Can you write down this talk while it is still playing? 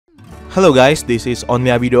Hello guys, this is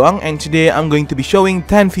onlyabidoang and today I'm going to be showing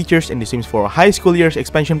 10 features in The Sims 4 High School Years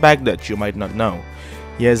expansion pack that you might not know.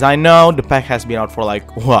 Yes, I know the pack has been out for like,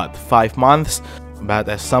 5 months? But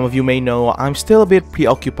as some of you may know, I'm still a bit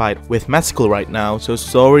preoccupied with math school right now, so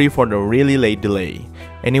sorry for the really late delay.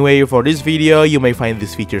 Anyway, for this video, you may find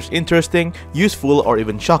these features interesting, useful, or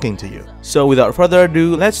even shocking to you. So without further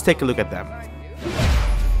ado, let's take a look at them.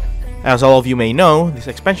 As all of you may know, this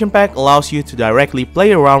expansion pack allows you to directly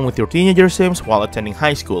play around with your teenager Sims while attending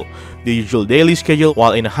high school. The usual daily schedule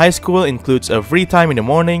while in high school includes a free time in the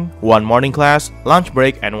morning, one morning class, lunch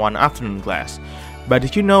break, and one afternoon class. But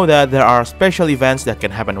did you know that there are special events that can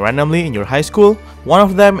happen randomly in your high school? One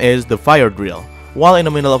of them is the fire drill. While in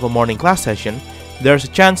the middle of a morning class session, there's a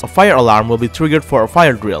chance a fire alarm will be triggered for a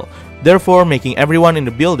fire drill, therefore making everyone in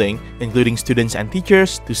the building, including students and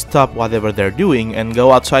teachers, to stop whatever they're doing and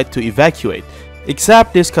go outside to evacuate.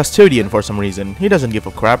 Except this custodian for some reason, he doesn't give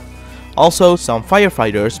a crap. Also, some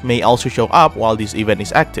firefighters may also show up while this event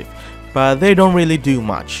is active, but they don't really do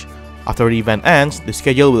much. After the event ends, the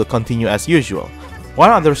schedule will continue as usual. One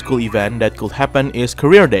other school event that could happen is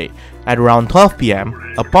Career Day. At around 12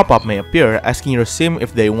 PM, a pop-up may appear asking your sim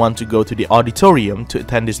if they want to go to the auditorium to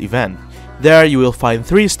attend this event. There you will find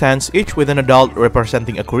 3 stands, each with an adult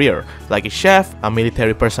representing a career, like a chef, a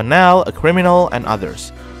military personnel, a criminal, and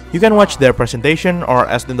others. You can watch their presentation or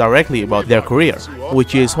ask them directly about their career,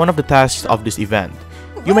 which is one of the tasks of this event.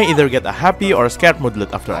 You may either get a happy or a scared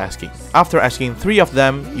moodlet after asking. After asking 3 of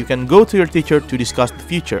them, you can go to your teacher to discuss the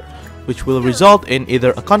future, which will result in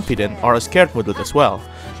either a confident or a scared moodlet as well.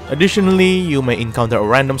 Additionally, you may encounter a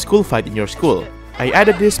random school fight in your school. I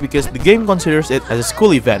added this because the game considers it as a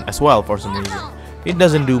school event as well for some reason. It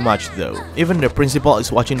doesn't do much though, even the principal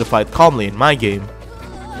is watching the fight calmly in my game.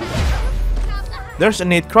 There's a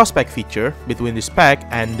neat cross-pack feature between this pack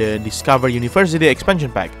and the Discover University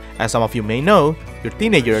expansion pack. As some of you may know, your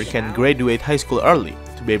teenager can graduate high school early.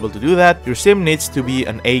 To be able to do that, your sim needs to be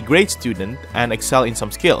an A grade student and excel in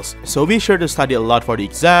some skills. So be sure to study a lot for the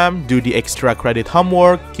exam, do the extra credit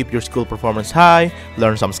homework, keep your school performance high,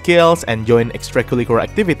 learn some skills, and join extracurricular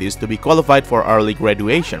activities to be qualified for early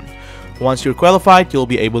graduation. Once you're qualified, you'll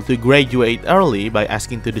be able to graduate early by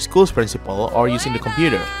asking to the school's principal or using the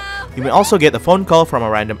computer. You may also get a phone call from a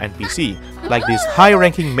random NPC, like this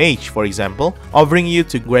high-ranking mage for example, offering you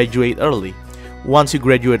to graduate early. Once you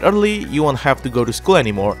graduate early, you won't have to go to school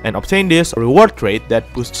anymore and obtain this reward trait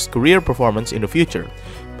that boosts career performance in the future.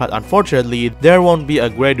 But unfortunately, there won't be a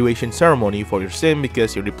graduation ceremony for your sim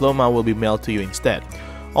because your diploma will be mailed to you instead.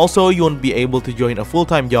 Also, you won't be able to join a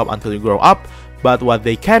full-time job until you grow up, but what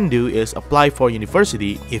they can do is apply for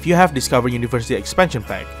university if you have Discover University expansion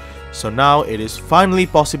pack. So now it is finally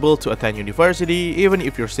possible to attend university even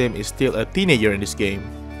if your sim is still a teenager in this game.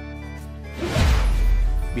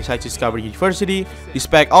 Besides Discover University, this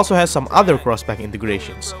pack also has some other cross-pack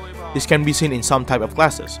integrations. This can be seen in some type of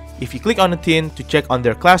classes. If you click on a teen to check on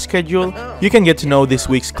their class schedule, you can get to know this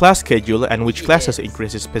week's class schedule and which classes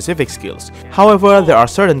increases specific skills. However, there are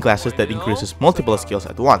certain classes that increases multiple skills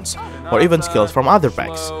at once, or even skills from other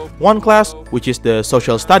packs. One class, which is the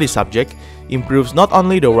social studies subject, improves not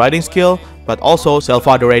only the writing skill, but also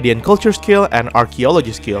Salvadorian culture skill and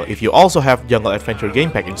archaeology skill if you also have Jungle Adventure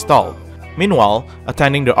game pack installed. Meanwhile,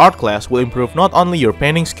 attending the art class will improve not only your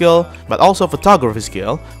painting skill, but also photography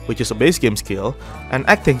skill, which is a base game skill, and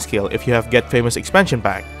acting skill if you have Get Famous expansion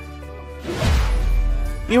pack.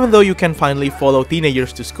 Even though you can finally follow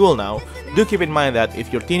teenagers to school now, do keep in mind that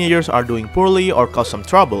if your teenagers are doing poorly or cause some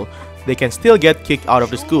trouble, they can still get kicked out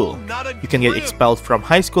of the school. You can get expelled from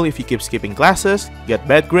high school if you keep skipping classes, get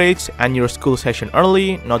bad grades, end your school session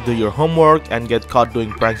early, not do your homework, and get caught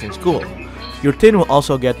doing pranks in school. Your teen will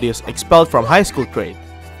also get this expelled from high school trait.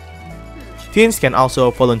 Teens can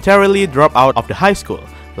also voluntarily drop out of the high school,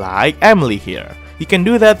 like Emily here. You can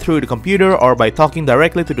do that through the computer or by talking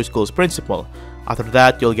directly to the school's principal. After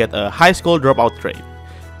that, you'll get a high school dropout trait.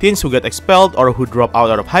 Teens who get expelled or who drop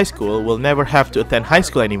out of high school will never have to attend high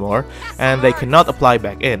school anymore, and they cannot apply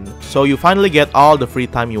back in, so you finally get all the free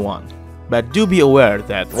time you want. But do be aware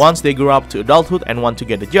that once they grow up to adulthood and want to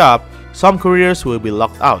get a job, some careers will be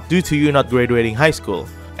locked out due to you not graduating high school.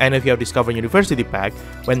 And if you have Discover University pack,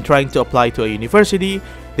 when trying to apply to a university,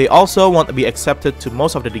 they also won't be accepted to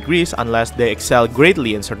most of the degrees unless they excel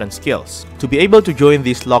greatly in certain skills. To be able to join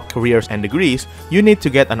these locked careers and degrees, you need to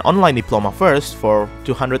get an online diploma first for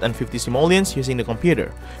 250 simoleons using the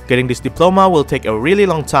computer. Getting this diploma will take a really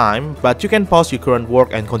long time, but you can pause your current work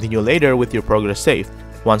and continue later with your progress saved.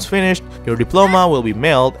 Once finished, your diploma will be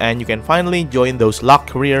mailed and you can finally join those locked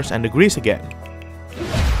careers and degrees again.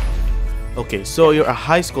 Okay, so you're a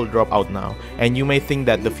high school dropout now, and you may think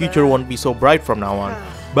that the future won't be so bright from now on.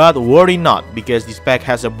 But worry not, because this pack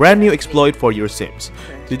has a brand new exploit for your Sims.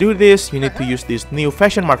 To do this, you need to use this new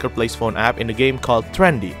fashion marketplace phone app in the game called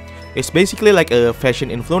Trendy. It's basically like a fashion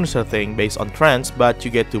influencer thing based on trends, but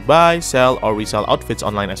you get to buy, sell, or resell outfits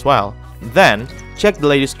online as well. Then, check the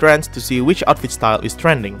latest trends to see which outfit style is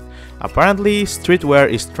trending. Apparently, streetwear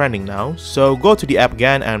is trending now, so go to the app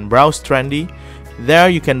again and browse Trendy. There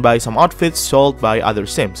you can buy some outfits sold by other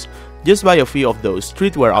Sims. Just buy a few of those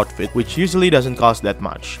streetwear outfits, which usually doesn't cost that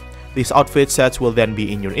much. These outfit sets will then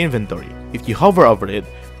be in your inventory. If you hover over it,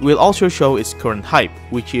 it will also show its current hype,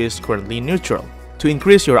 which is currently neutral. To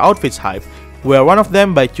increase your outfit's hype, wear one of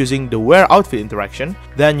them by choosing the wear outfit interaction,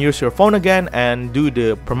 then use your phone again and do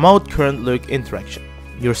the promote current look interaction.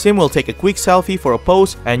 Your sim will take a quick selfie for a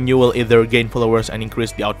pose, and you will either gain followers and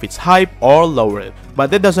increase the outfit's hype or lower it.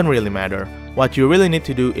 But that doesn't really matter. What you really need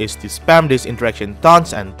to do is to spam this interaction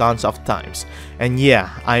tons and tons of times. And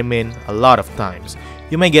yeah, I mean a lot of times.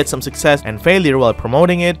 You may get some success and failure while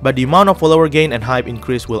promoting it, but the amount of follower gain and hype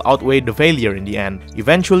increase will outweigh the failure in the end.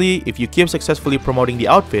 Eventually, if you keep successfully promoting the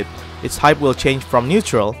outfit, its hype will change from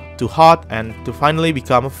neutral to hot and to finally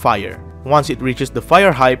become fire. Once it reaches the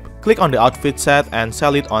fire hype, click on the outfit set and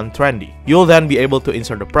sell it on Trendy. You'll then be able to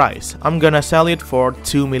insert the price. I'm gonna sell it for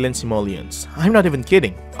 2 million simoleons. I'm not even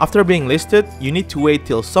kidding. After being listed, you need to wait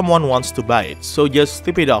till someone wants to buy it, so just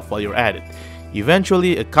tip it off while you're at it.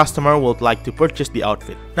 Eventually, a customer would like to purchase the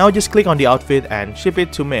outfit. Now just click on the outfit and ship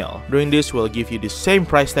it to mail. Doing this will give you the same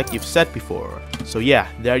price tag you've set before. So yeah,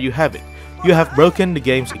 there you have it. You have broken the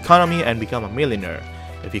game's economy and become a millionaire.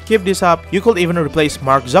 If you keep this up, you could even replace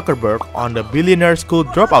Mark Zuckerberg on the billionaire school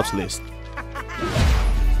dropouts list.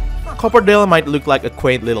 Copperdale might look like a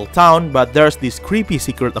quaint little town, but there's this creepy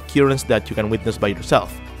secret occurrence that you can witness by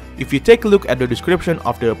yourself. If you take a look at the description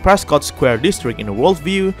of the Prescott Square district in the world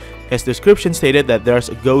view, its description stated that there's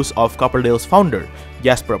a ghost of Copperdale's founder,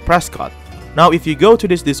 Jasper Prescott. Now if you go to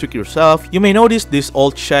this district yourself, you may notice this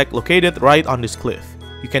old shack located right on this cliff.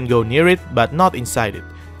 You can go near it, but not inside it.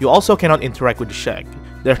 You also cannot interact with the shack.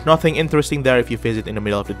 There's nothing interesting there if you visit in the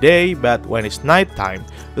middle of the day, but when it's nighttime,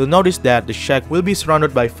 you'll notice that the shack will be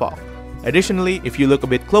surrounded by fog. Additionally, if you look a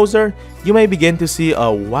bit closer, you may begin to see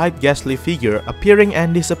a white ghastly figure appearing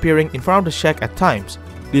and disappearing in front of the shack at times.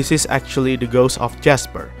 This is actually the ghost of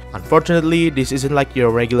Jasper. Unfortunately, this isn't like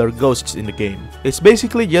your regular ghosts in the game. It's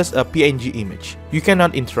basically just a PNG image. You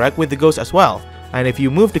cannot interact with the ghost as well, and if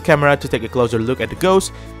you move the camera to take a closer look at the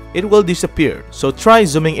ghost, it will disappear, so try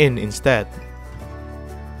zooming in instead.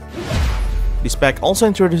 This pack also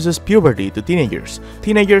introduces puberty to teenagers.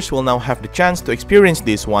 Teenagers will now have the chance to experience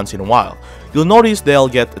this once in a while. You'll notice they'll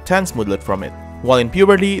get a tense moodlet from it. While in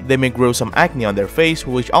puberty, they may grow some acne on their face,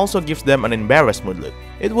 which also gives them an embarrassed moodlet.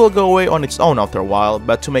 It will go away on its own after a while,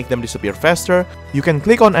 but to make them disappear faster, you can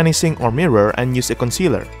click on any sink or mirror and use a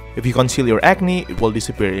concealer. If you conceal your acne, it will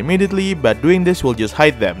disappear immediately, but doing this will just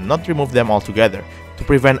hide them, not remove them altogether. To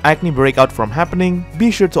prevent acne breakout from happening, be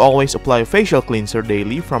sure to always apply a facial cleanser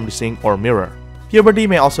daily from the sink or mirror. Puberty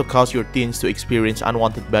may also cause your teens to experience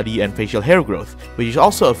unwanted body and facial hair growth, which is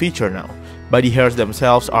also a feature now. Body hairs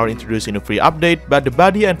themselves are introduced in a free update, but the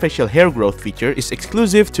body and facial hair growth feature is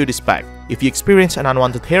exclusive to this pack. If you experience an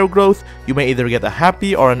unwanted hair growth, you may either get a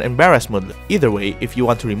happy or an embarrassed moodlet. Either way, if you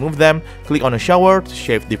want to remove them, click on a shower to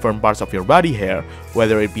shave different parts of your body hair,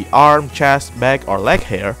 whether it be arm, chest, back, or leg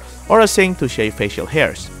hair, or a sink to shave facial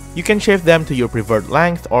hairs. You can shave them to your preferred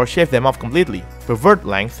length or shave them off completely. Preferred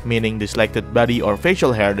length meaning the selected body or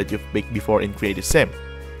facial hair that you've picked before in Create a Sim.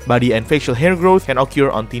 Body and facial hair growth can occur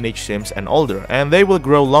on teenage Sims and older, and they will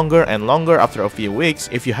grow longer and longer after a few weeks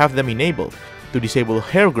if you have them enabled. To disable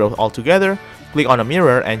hair growth altogether, click on a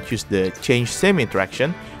mirror and choose the Change Sim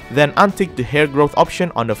interaction, then untick the hair growth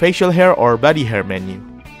option on the facial hair or body hair menu.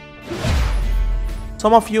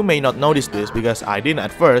 Some of you may not notice this because I didn't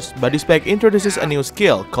at first, but this pack introduces a new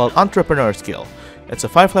skill called Entrepreneur Skill. It's a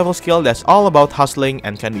 5-level skill that's all about hustling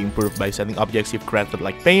and can be improved by selling objects you've crafted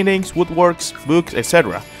like paintings, woodworks, books,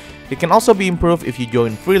 etc. It can also be improved if you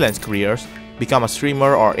join freelance careers, become a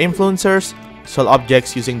streamer or influencers, sell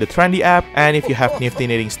objects using the Trendy app, and if you have Nifty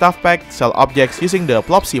Knitting Stuff Pack, sell objects using the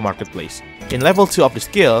Plopsy marketplace. In level 2 of the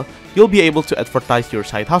skill, you'll be able to advertise your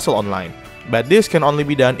side hustle online. But this can only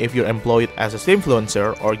be done if you're employed as a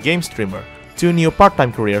influencer or game streamer. 2 new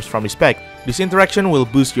part-time careers from this pack. This interaction will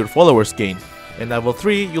boost your followers gain. In level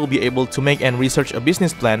 3, you'll be able to make and research a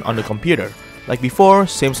business plan on the computer. Like before,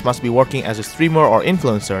 Sims must be working as a streamer or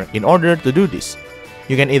influencer in order to do this.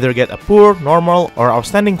 You can either get a poor, normal, or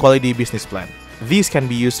outstanding quality business plan. These can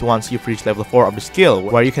be used once you've reached level 4 of the skill,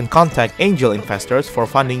 where you can contact angel investors for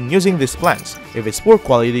funding using these plans. If it's poor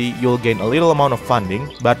quality, you'll gain a little amount of funding,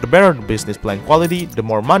 but the better the business plan quality, the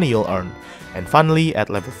more money you'll earn. And finally, at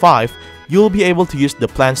level 5, you'll be able to use the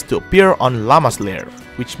plans to appear on Llama's Lair,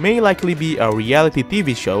 which may likely be a reality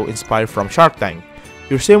TV show inspired from Shark Tank.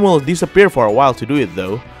 Your sim will disappear for a while to do it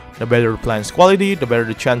though. The better the plan's quality, the better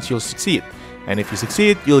the chance you'll succeed. And if you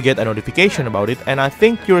succeed, you'll get a notification about it, and I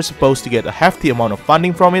think you're supposed to get a hefty amount of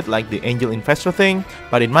funding from it, like the angel investor thing,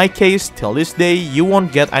 but in my case, till this day, you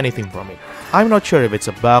won't get anything from it. I'm not sure if it's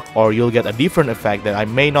a bug or you'll get a different effect that I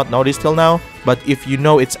may not notice till now, but if you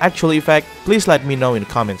know its actual effect, please let me know in the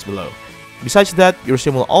comments below. Besides that, your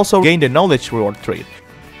sim will also gain the knowledge reward trait,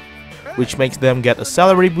 which makes them get a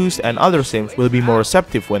salary boost, and other sims will be more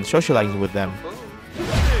receptive when socializing with them.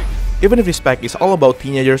 Even if this pack is all about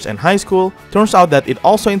teenagers and high school, turns out that it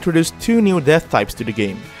also introduced 2 new death types to the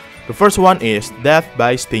game. The first one is Death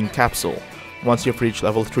by Sting Capsule. Once you've reached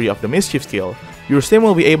level 3 of the Mischief skill, your sim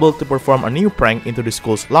will be able to perform a new prank into the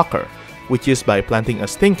school's locker, which is by planting a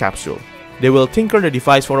Sting Capsule. They will tinker the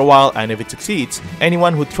device for a while, and if it succeeds,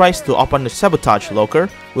 anyone who tries to open the sabotage locker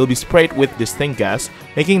will be sprayed with this Sting gas,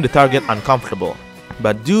 making the target uncomfortable.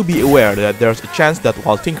 But do be aware that there's a chance that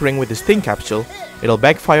while tinkering with the Sting Capsule, it'll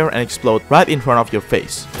backfire and explode right in front of your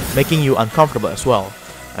face, making you uncomfortable as well.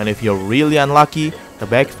 And if you're really unlucky, the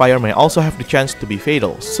backfire may also have the chance to be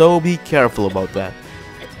fatal, so be careful about that.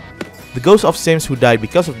 The ghosts of sims who died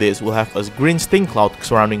because of this will have a green sting cloud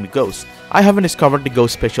surrounding the ghost. I haven't discovered the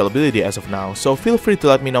ghost special ability as of now, so feel free to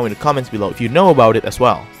let me know in the comments below if you know about it as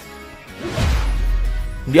well.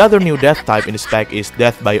 The other new death type in this pack is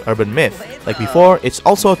Death by Urban Myth. Like before, it's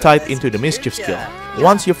also tied into the Mischief skill.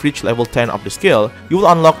 Once you've reached level 10 of the skill, you will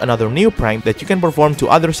unlock another new prank that you can perform to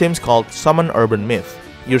other sims called Summon Urban Myth.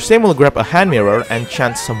 Your sim will grab a hand mirror and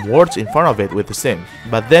chant some words in front of it with the sim,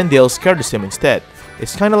 but then they'll scare the sim instead.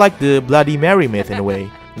 It's kinda like the Bloody Mary myth in a way.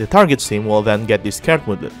 The target sim will then get this scared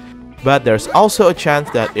mooded. But there's also a chance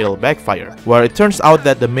that it'll backfire, where it turns out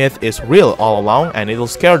that the myth is real all along and it'll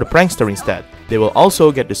scare the prankster instead. They will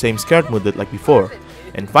also get the same scared mooded like before.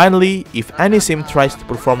 And finally, if any sim tries to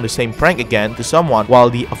perform the same prank again to someone while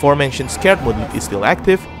the aforementioned scared mooded is still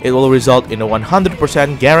active, it will result in a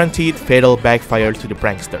 100% guaranteed fatal backfire to the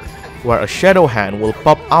prankster, where a shadow hand will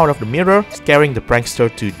pop out of the mirror, scaring the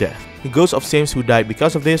prankster to death. The ghosts of sims who died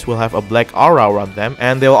because of this will have a black aura around them,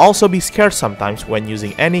 and they will also be scared sometimes when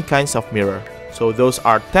using any kinds of mirror. So those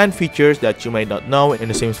are 10 features that you may not know in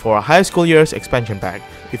the Sims 4 High School Years expansion pack.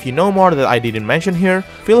 If you know more that I didn't mention here,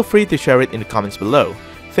 feel free to share it in the comments below.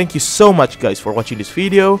 Thank you so much guys for watching this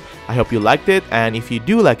video. I hope you liked it, and if you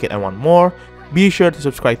do like it and want more, be sure to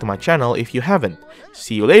subscribe to my channel if you haven't.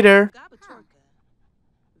 See you later!